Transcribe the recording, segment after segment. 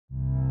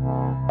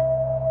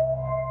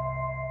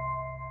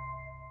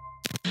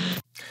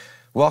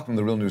Welcome to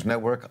the Real News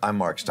Network. I'm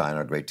Mark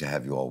Steiner. Great to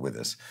have you all with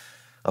us.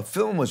 A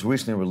film was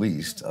recently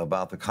released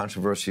about the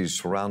controversies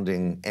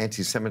surrounding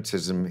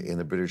anti-Semitism in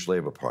the British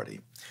Labour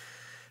Party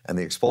and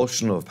the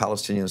expulsion of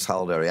Palestinian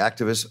solidarity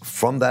activists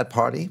from that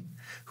party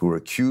who were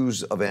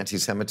accused of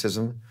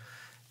anti-Semitism,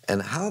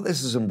 and how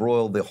this has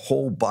embroiled the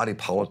whole body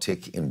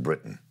politic in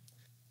Britain.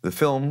 The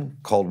film,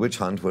 called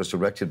WitchHunt, was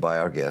directed by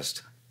our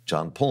guest,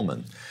 Jon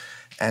Pullman,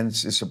 and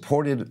is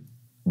supported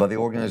by the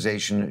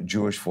organization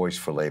Jewish Voice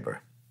for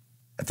Labor.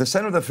 At the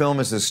center of the film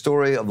is the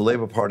story of the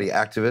Labour Party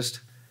activist,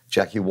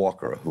 Jackie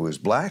Walker, who is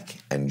black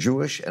and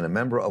Jewish and a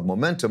member of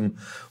Momentum,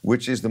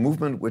 which is the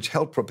movement which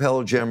helped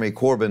propel Jeremy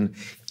Corbyn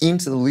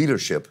into the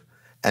leadership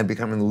and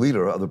becoming the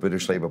leader of the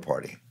British Labour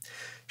Party.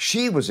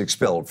 She was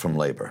expelled from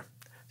Labour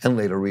and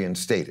later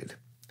reinstated.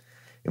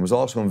 It was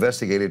also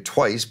investigated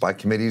twice by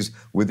committees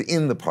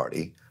within the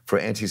party for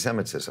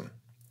anti-Semitism.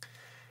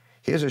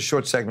 Here's a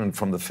short segment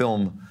from the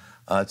film,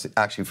 it's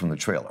actually from the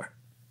trailer.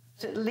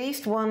 At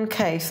least one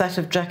case, that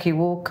of Jackie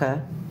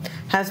Walker,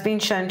 has been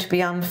shown to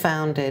be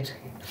unfounded.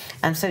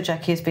 And so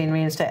Jackie has been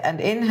reinstated. And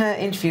in her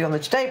interview on the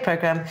Today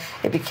programme,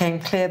 it became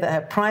clear that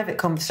her private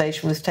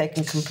conversation was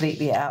taken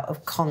completely out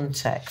of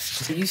context.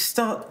 So you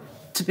start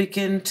to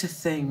begin to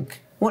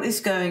think, what is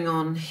going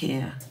on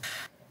here?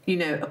 You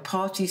know, a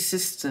party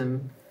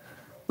system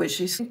which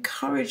is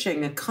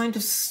encouraging a kind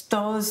of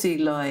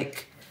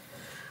Stasi-like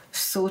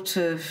sort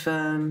of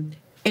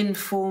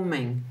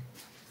informing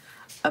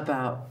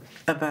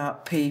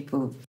about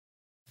people.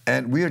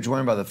 And we are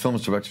joined by the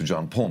film's director,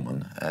 Jon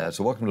Pullman.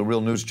 So welcome to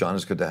Real News, Jon.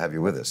 It's good to have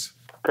you with us.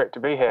 Great to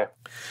be here.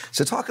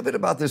 So talk a bit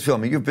about this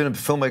film. You've been a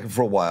filmmaker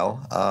for a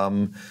while.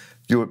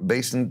 You're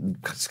based in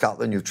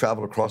Scotland. You've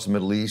traveled across the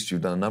Middle East.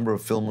 You've done a number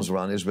of films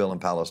around Israel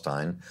and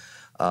Palestine.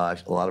 A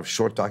lot of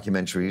short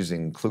documentaries,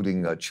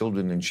 including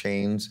Children in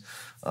Chains.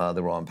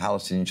 They were on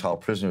Palestinian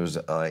child prisoners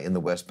in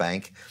the West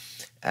Bank.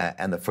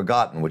 And The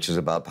Forgotten, which is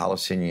about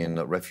Palestinian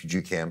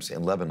refugee camps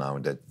in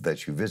Lebanon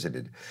that you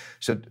visited.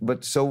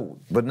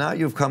 But now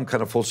you've come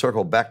kind of full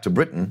circle back to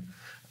Britain,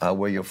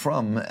 where you're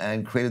from,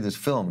 and created this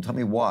film. Tell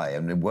me why,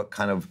 and what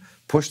kind of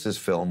pushed this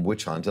film,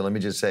 WitchHunt. And let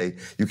me just say,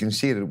 you can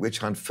see it at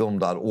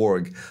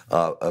witchhuntfilm.org,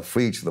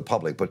 free to the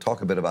public. But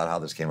talk a bit about how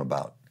this came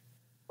about.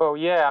 Well,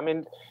 yeah, I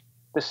mean,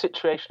 the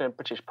situation in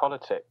British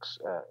politics,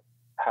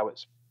 how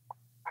it's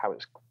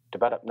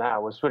developed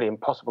now, was really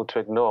impossible to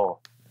ignore.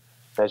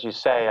 As you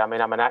say, I mean,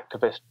 I'm an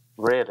activist,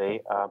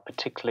 really,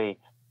 particularly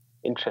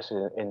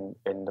interested in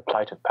the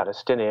plight of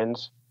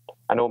Palestinians,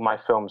 and all my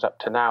films up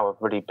to now have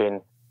really been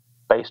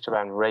based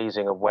around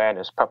raising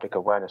awareness, public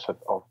awareness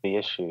of the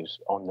issues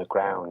on the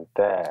ground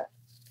there.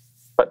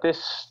 But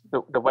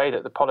the way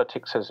that the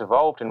politics has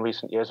evolved in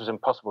recent years was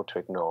impossible to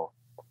ignore.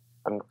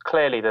 And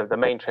clearly the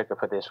main trigger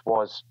for this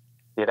was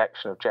the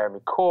election of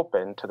Jeremy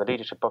Corbyn to the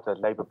leadership of the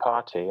Labour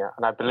Party,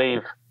 and I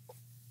believe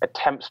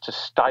attempts to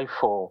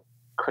stifle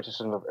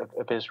criticism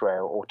of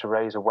Israel or to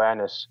raise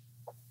awareness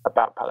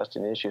about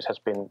Palestinian issues has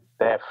been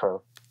there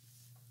for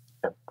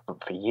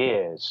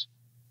years.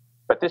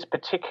 But this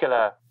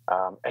particular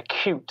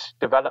acute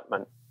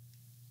development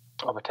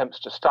of attempts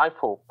to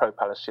stifle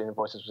pro-Palestinian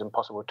voices was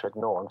impossible to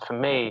ignore. And for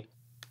me,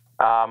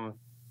 I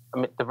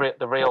mean,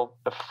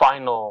 the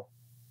final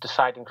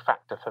deciding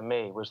factor for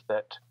me was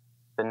that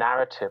the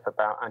narrative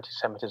about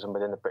anti-Semitism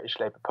within the British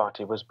Labour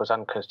Party was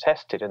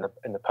uncontested in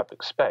the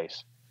public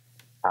space.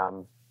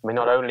 I mean,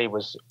 not only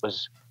was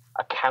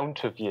a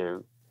counter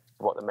view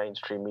of what the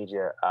mainstream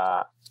media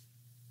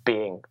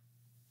being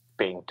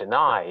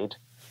denied,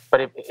 but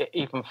it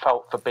even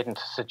felt forbidden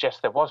to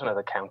suggest there was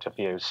another counter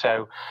view.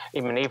 So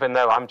even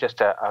though I'm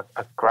just a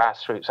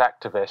grassroots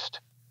activist,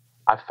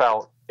 I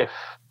felt if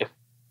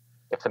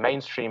the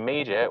mainstream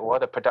media or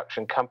other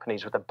production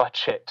companies with a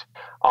budget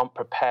aren't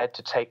prepared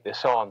to take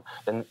this on,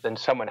 then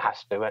someone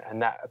has to,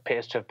 and that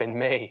appears to have been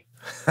me.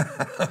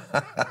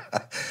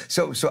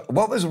 So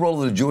what was the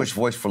role of the Jewish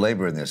Voice for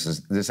Labor in this?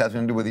 Does this have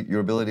to do with your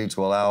ability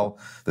to allow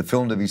the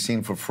film to be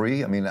seen for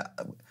free? I mean,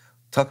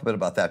 talk a bit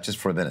about that just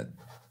for a minute.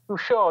 Well,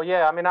 sure,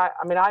 yeah. I mean,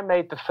 I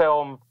made the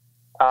film.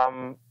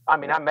 I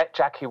mean, I met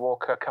Jackie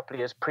Walker a couple of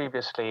years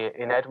previously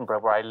in Edinburgh,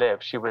 where I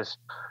live. She was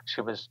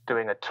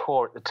doing a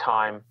tour at the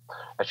time,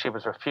 and she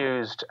was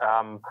refused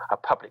a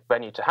public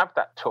venue to have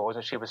that tour,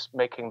 and she was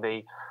making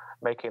the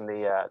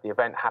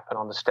event happen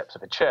on the steps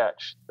of a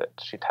church that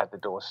she'd had the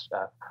doors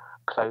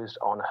closed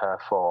on her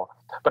for.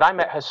 But I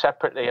met her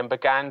separately and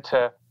began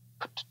to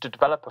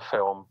develop a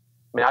film.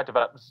 I mean, I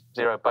developed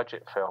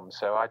zero-budget films,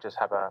 so I just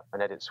have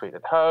an edit suite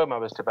at home. I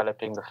was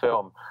developing the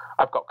film.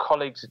 I've got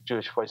colleagues at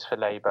Jewish Voice for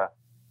Labor.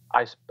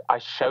 I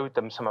showed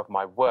them some of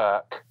my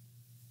work.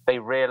 They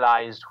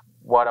realized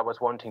what I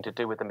was wanting to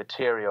do with the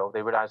material.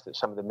 They realized that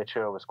some of the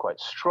material was quite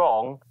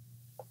strong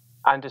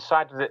and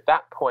decided at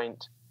that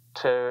point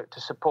to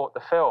support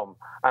the film.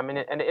 I mean,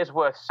 and it is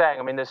worth saying,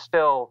 I mean, it's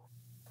still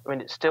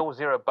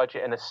zero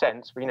budget in a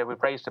sense. You know,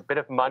 we've raised a bit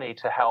of money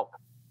to help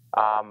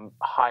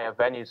hire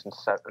venues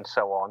and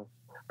so on.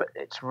 But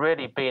it's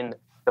really been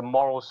the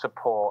moral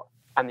support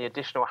and the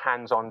additional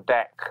hands on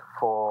deck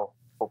for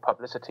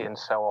publicity and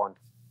so on,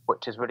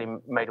 which has really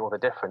made all the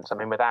difference. I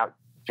mean, without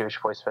Jewish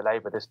Voice for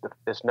Labour,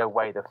 there's no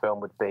way the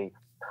film would be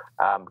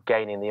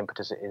gaining the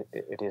impetus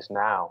it is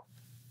now.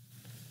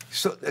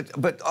 So,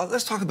 but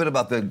let's talk a bit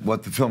about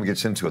what the film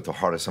gets into at the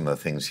heart of some of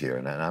the things here.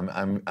 And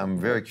I'm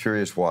very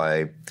curious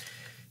why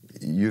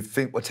you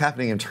think what's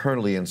happening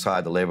internally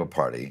inside the Labour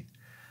Party,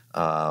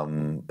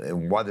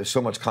 and why there's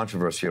so much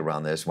controversy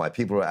around this, why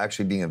people are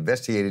actually being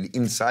investigated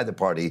inside the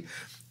party,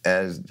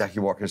 as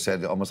Jackie Walker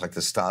said, almost like the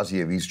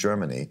Stasi of East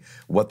Germany,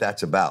 what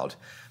that's about.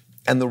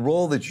 And the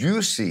role that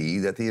you see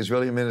that the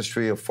Israeli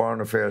Ministry of Foreign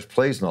Affairs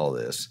plays in all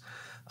this,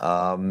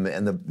 and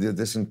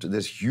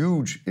this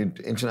huge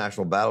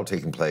international battle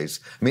taking place.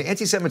 I mean,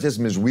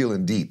 anti-Semitism is real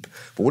and deep.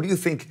 But what do you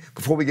think,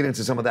 before we get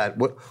into some of that,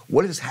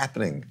 what is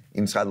happening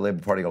inside the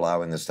Labour Party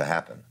allowing this to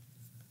happen?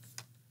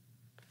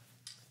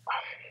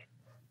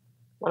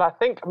 Well, I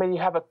think, you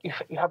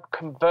have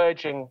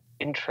converging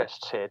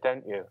interests here,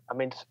 don't you? I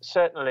mean,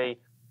 certainly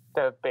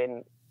there have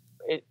been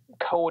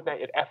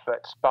coordinated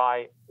efforts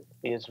by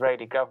the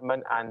Israeli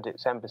government and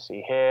its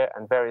embassy here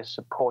and various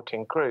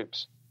supporting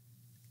groups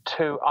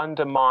to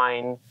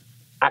undermine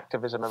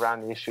activism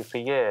around the issue for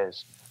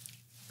years.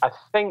 I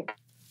think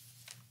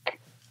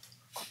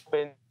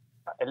the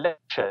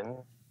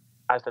election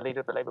as the leader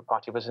of the Labour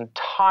Party was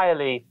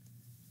entirely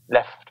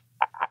left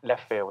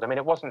field. I mean,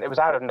 it was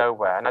out of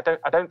nowhere, and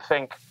I don't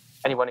think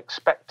anyone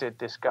expected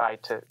this guy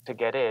to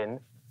get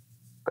in.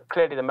 But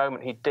clearly, the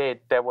moment he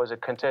did, there was a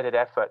concerted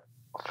effort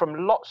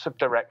from lots of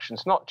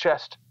directions, not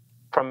just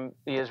from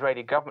the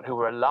Israeli government, who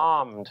were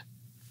alarmed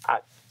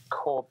at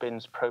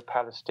Corbyn's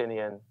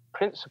pro-Palestinian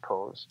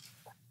principles,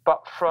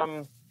 but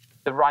from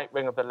the right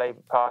wing of the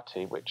Labour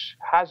Party, which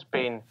has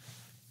been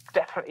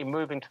definitely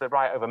moving to the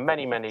right over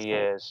many, many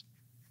years.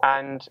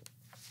 And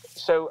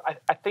so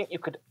I think you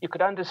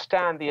could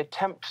understand the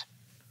attempt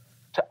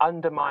to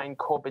undermine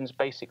Corbyn's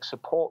basic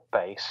support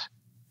base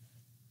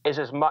is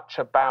as much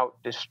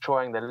about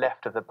destroying the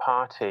left of the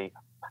party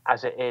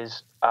as it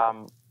is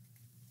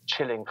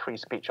chilling free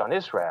speech on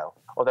Israel,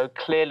 although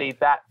clearly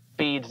that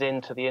feeds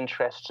into the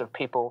interests of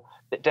people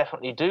that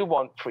definitely do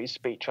want free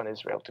speech on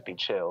Israel to be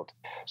chilled.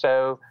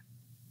 So,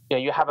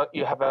 you have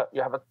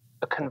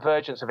a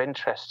convergence of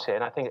interests here,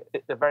 and I think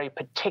the very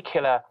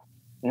particular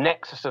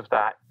nexus of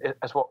that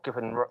is what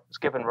has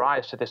given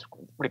rise to this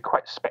really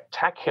quite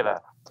spectacular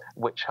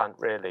witch hunt,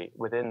 really,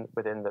 within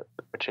the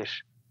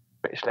British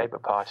Labour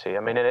Party. I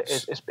mean,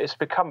 it's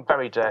become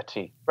very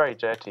dirty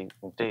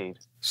indeed.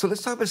 So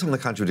let's talk about some of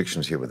the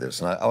contradictions here with this.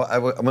 And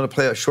I'm going to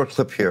play a short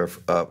clip here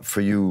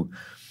for you.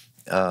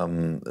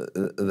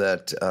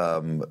 That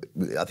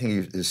I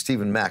think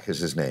Stephen Mack is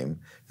his name.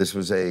 This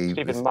was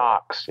Stephen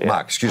Marks. Yeah.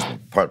 Mark, excuse me,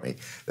 pardon me.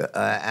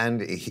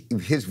 And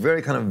his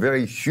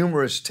very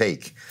humorous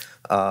take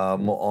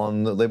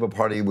on the Labour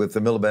Party with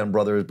the Miliband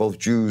brothers, both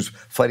Jews,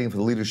 fighting for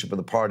the leadership of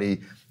the party,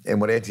 and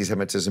what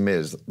anti-Semitism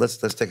is. Let's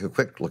take a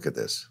quick look at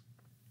this.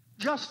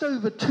 Just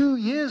over 2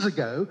 years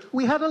ago,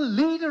 we had a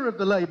leader of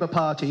the Labour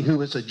Party who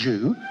was a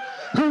Jew,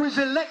 who was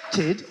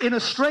elected in a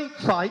straight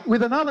fight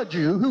with another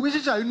Jew who was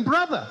his own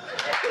brother.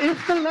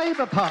 If the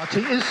Labour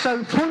Party is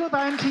so full of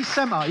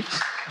anti-Semites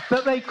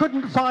that they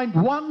couldn't find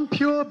one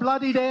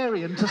pure-blooded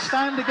Aryan to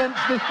stand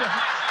against this,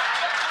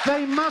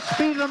 they must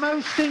be the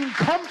most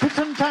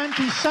incompetent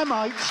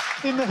anti-Semites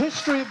in the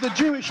history of the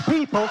Jewish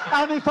people,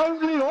 and if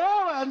only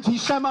all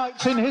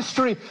anti-Semites in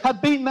history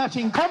had been that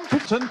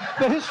incompetent,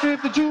 the history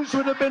of the Jews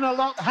would have been a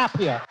lot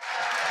happier.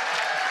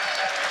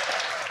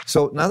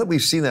 So now that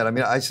we've seen that, I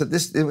mean, I said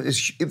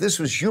if this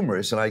was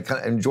humorous, and I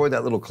kind of enjoyed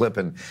that little clip,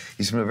 and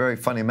he's been a very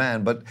funny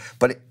man, but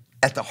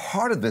at the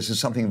heart of this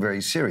is something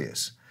very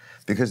serious,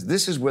 because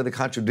this is where the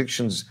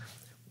contradictions,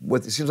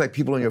 what it seems like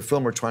people in your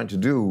film are trying to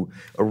do,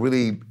 are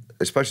really,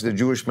 especially the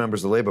Jewish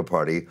members of the Labour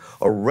Party,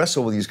 are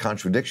wrestle with these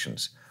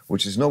contradictions,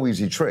 which is no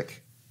easy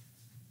trick.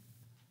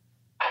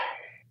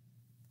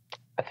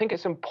 I think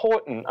it's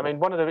important. I mean,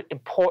 one of the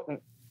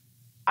important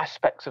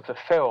aspects of the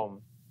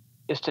film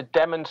is to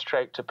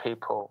demonstrate to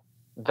people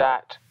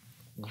that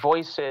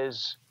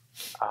voices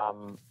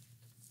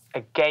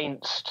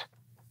against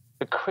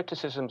the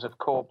criticisms of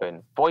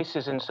Corbyn,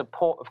 voices in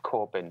support of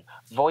Corbyn,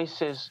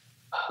 voices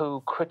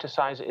who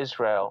criticize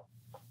Israel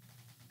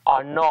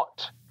are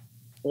not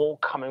all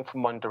coming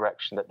from one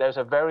direction, that there's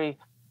a very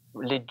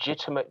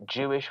legitimate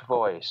Jewish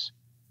voice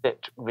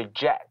that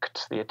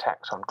rejects the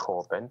attacks on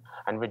Corbyn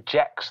and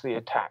rejects the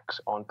attacks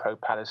on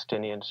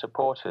pro-Palestinian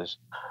supporters.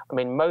 I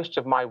mean, most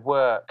of my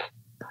work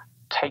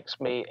takes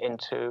me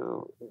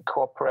into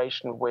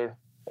cooperation with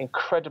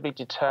incredibly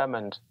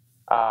determined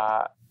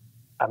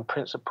and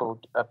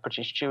principled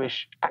British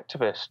Jewish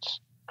activists.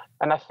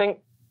 And I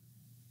think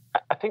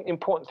the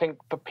important thing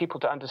for people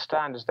to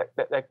understand is that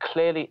there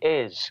clearly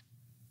is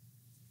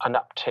an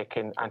uptick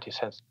in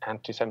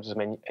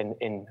anti-Semitism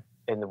in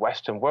the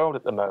Western world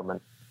at the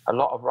moment. A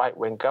lot of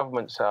right-wing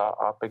governments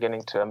are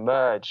beginning to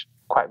emerge,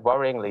 quite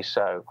worryingly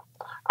so.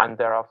 And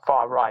there are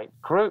far-right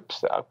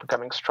groups that are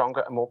becoming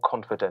stronger and more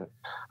confident.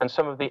 And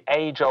some of the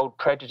age-old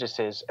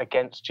prejudices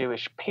against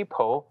Jewish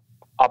people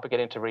are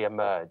beginning to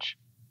re-emerge.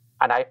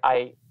 And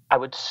I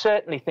would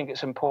certainly think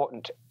it's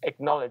important to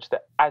acknowledge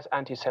that as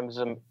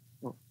anti-Semitism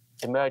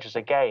emerges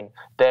again,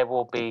 there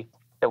will be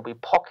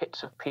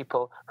pockets of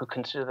people who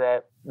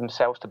consider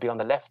themselves to be on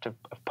the left of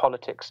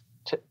politics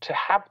to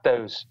have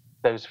those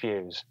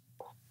views.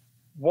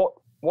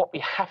 What we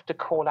have to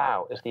call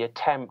out is the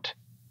attempt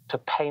to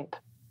paint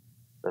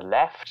the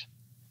left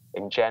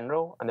in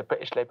general and the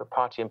British Labour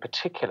Party in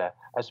particular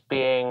as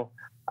being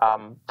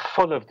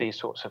full of these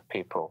sorts of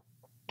people.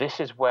 This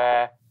is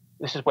where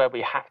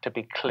we have to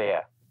be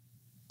clear.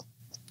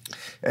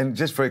 And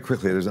just very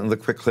quickly, there's another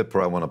quick clip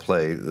where I want to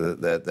play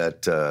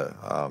that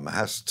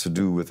has to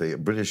do with a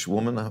British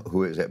woman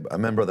who is a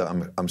member of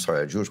the, I'm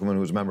sorry, a Jewish woman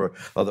who's a member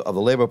of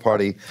the Labour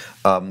Party.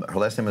 Her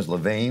last name is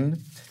Levain.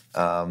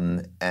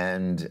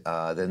 And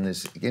then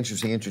this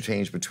interesting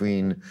interchange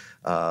between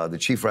the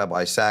Chief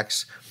Rabbi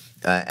Sachs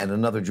and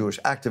another Jewish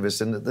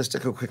activist. And let's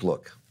take a quick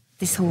look.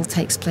 This all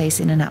takes place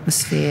in an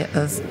atmosphere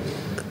of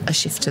a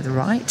shift to the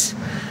right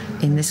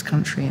in this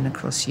country and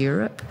across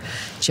Europe.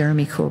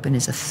 Jeremy Corbyn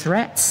is a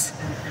threat.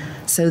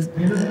 So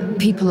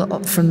people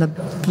from the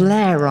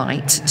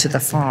Blairite to the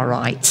far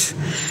right,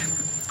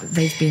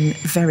 they've been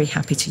very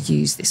happy to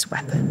use this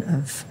weapon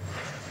of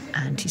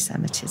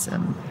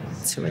anti-Semitism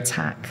to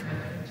attack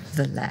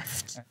the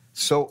left.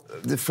 So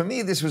for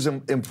me, this was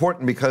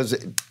important because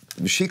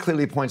she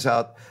clearly points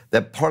out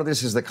that part of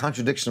this is the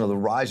contradiction of the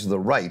rise of the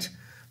right,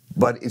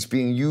 but it's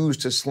being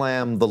used to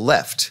slam the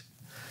left,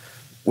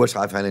 which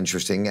I find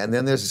interesting. And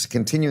then there's this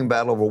continuing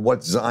battle over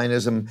what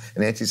Zionism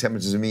and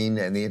anti-Semitism mean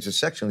and the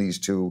intersection of these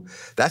two.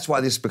 That's why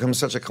this becomes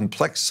such a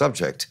complex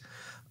subject,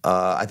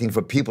 I think,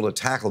 for people to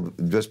tackle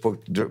just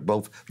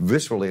both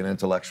viscerally and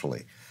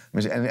intellectually.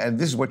 And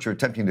this is what you're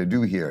attempting to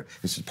do here,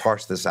 is to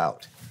parse this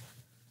out.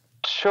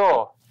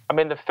 Sure. I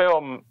mean, the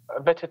film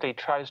admittedly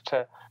tries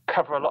to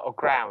cover a lot of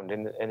ground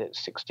in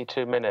its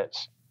 62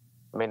 minutes.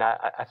 I mean,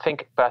 I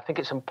think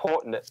it's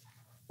important that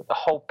the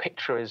whole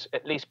picture is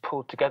at least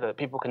pulled together, that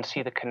people can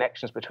see the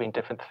connections between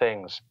different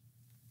things.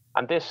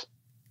 And this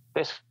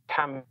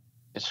can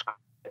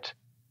discredit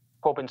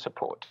Corbyn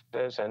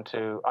supporters and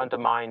to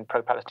undermine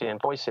pro-Palestinian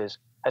voices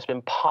has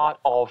been part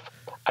of,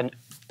 or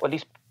at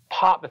least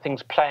part of the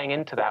things playing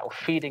into that or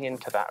feeding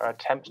into that are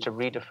attempts to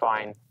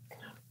redefine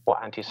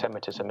what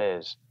anti-Semitism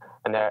is.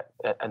 And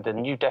the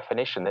new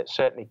definition that's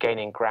certainly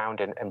gaining ground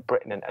in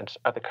Britain and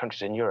other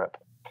countries in Europe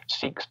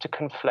seeks to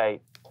conflate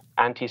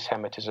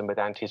anti-Semitism with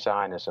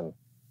anti-Zionism.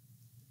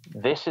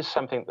 This is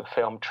something the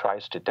film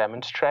tries to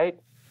demonstrate,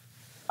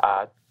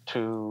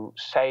 to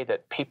say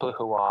that people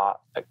who are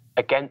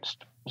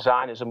against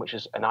Zionism, which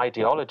is an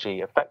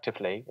ideology,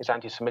 effectively, is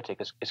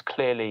anti-Semitic, is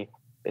clearly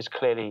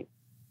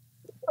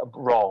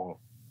wrong.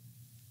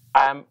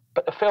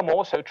 But the film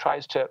also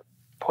tries to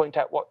point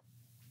out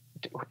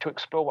to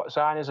explore what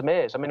Zionism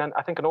is. I mean,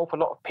 I think an awful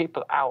lot of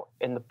people out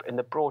in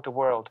the broader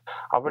world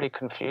are really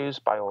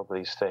confused by all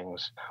these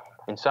things.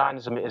 And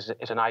Zionism is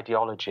an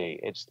ideology.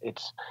 It's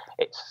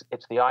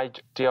the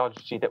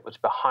ideology that was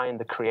behind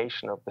the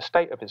creation of the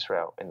State of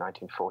Israel in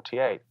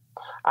 1948.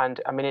 And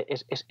I mean,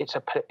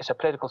 it's a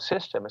political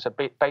system. It's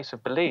a base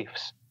of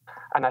beliefs.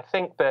 And I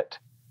think that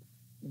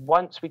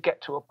once we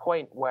get to a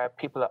point where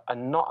people are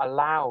not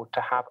allowed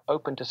to have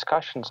open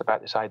discussions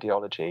about this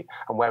ideology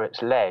and where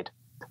it's led,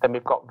 then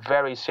we've got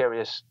very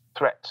serious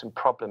threats and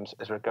problems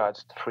as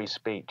regards to free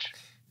speech.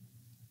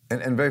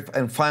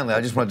 And finally,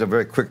 I just wanted a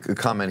very quick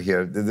comment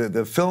here.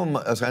 The film,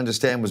 as I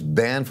understand, was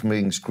banned from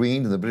being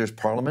screened in the British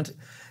Parliament.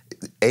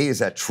 A, is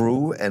that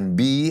true? And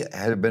B,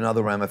 had there been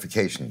other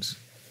ramifications?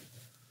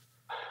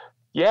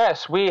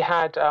 Yes, we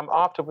had,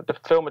 after the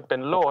film had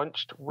been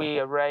launched, we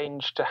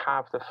arranged to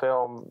have the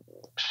film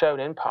shown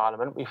in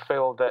Parliament. We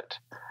feel that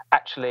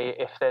actually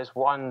if there's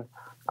one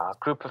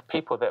group of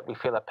people that we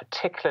feel are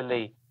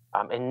particularly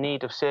in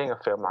need of seeing a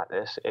film like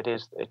this, it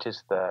is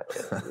the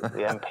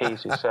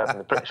MPs who serve in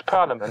the British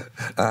Parliament.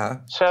 Uh-huh.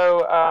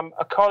 So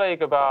a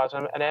colleague of ours,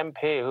 an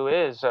MP who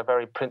is a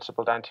very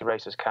principled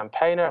anti-racist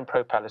campaigner and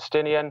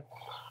pro-Palestinian,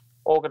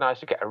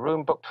 organised to get a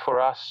room booked for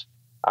us.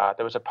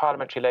 There was a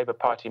Parliamentary Labour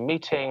Party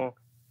meeting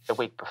the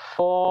week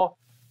before.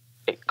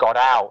 It got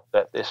out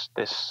that this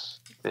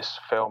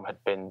film had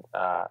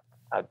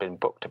been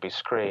booked to be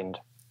screened.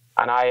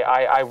 And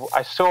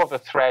I saw the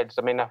threads.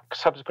 I mean, I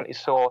subsequently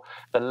saw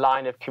the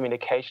line of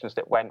communications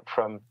that went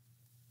from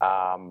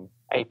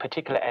a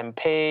particular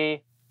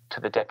MP to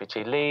the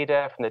deputy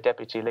leader, from the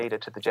deputy leader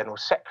to the general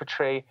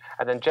secretary,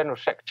 and then general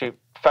secretary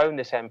phoned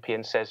this MP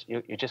and says,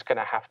 "You're just going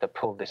to have to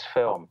pull this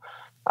film."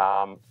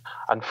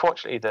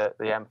 Unfortunately, the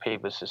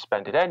MP was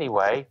suspended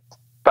anyway.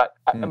 But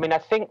I mean, I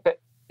think that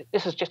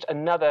this is just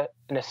another,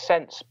 in a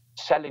sense,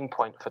 selling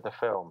point for the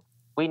film.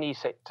 We need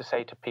to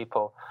say to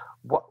people,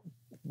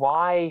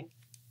 why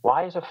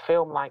is a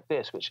film like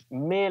this, which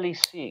merely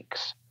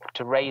seeks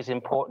to raise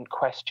important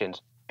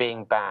questions,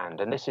 being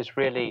banned? And this is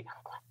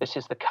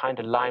the kind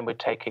of line we're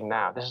taking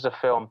now. This is a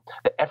film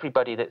that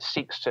everybody that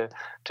seeks to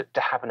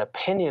have an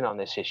opinion on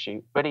this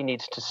issue really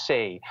needs to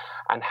see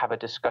and have a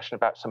discussion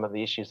about some of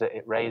the issues that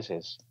it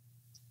raises.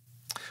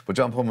 Well,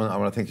 Jon Pullman, I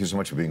want to thank you so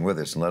much for being with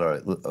us, and let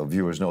our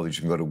viewers know that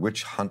you can go to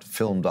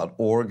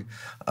witchhuntfilm.org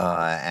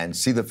and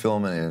see the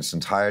film in its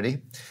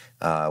entirety,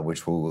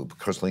 which we'll, of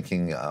course,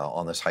 linking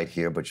on the site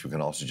here, but you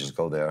can also just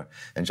go there.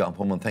 And Jon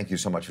Pullman, thank you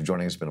so much for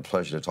joining us. It's been a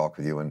pleasure to talk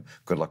with you, and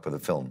good luck with the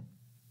film.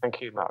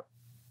 Thank you, Mark.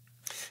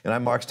 And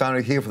I'm Mark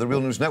Steiner here for the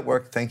Real News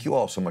Network. Thank you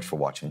all so much for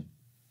watching.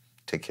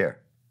 Take care.